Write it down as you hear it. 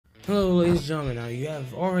Hello, ladies and gentlemen. Now, you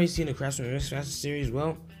have already seen the Crafton series.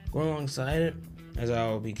 Well, going alongside it, as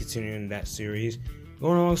I'll be continuing that series,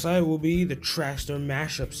 going alongside will be the Trackster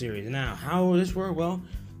Mashup series. Now, how will this work? Well,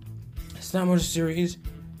 it's not much a series,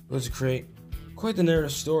 but to create quite the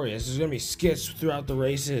narrative story, as there's going to be skits throughout the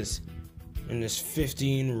races in this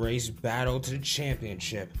 15 race battle to the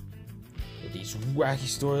championship. With these wacky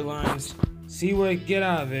storylines, see what I get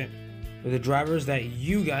out of it with the drivers that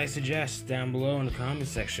you guys suggest down below in the comment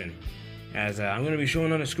section. As I'm going to be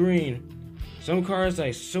showing on the screen some cars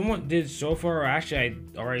I somewhat did so far, or actually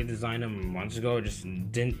I already designed them months ago, just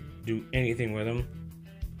didn't do anything with them.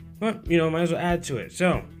 But, might as well add to it.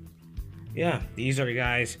 So, yeah, these are the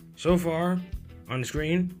guys so far on the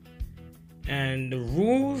screen. And the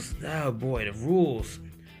rules, oh boy, the rules.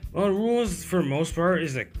 Well, the rules for the most part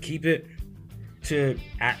is to keep it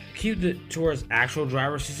towards actual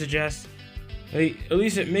drivers to suggest. At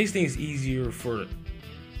least it makes things easier for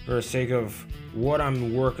the sake of what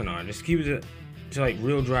I'm working on. Just keep it to like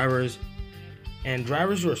real drivers and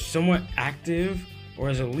drivers who are somewhat active, or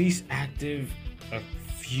as at least active a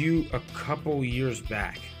couple years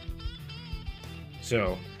back.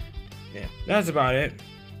 So yeah, that's about it.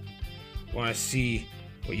 Want to see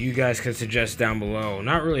what you guys can suggest down below.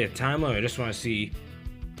 Not really a time limit, I just want to see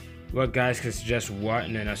what guys can suggest what,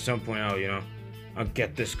 and then at some point I'll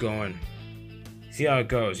get this going. See how it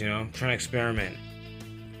goes, trying to experiment.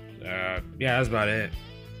 Yeah, that's about it.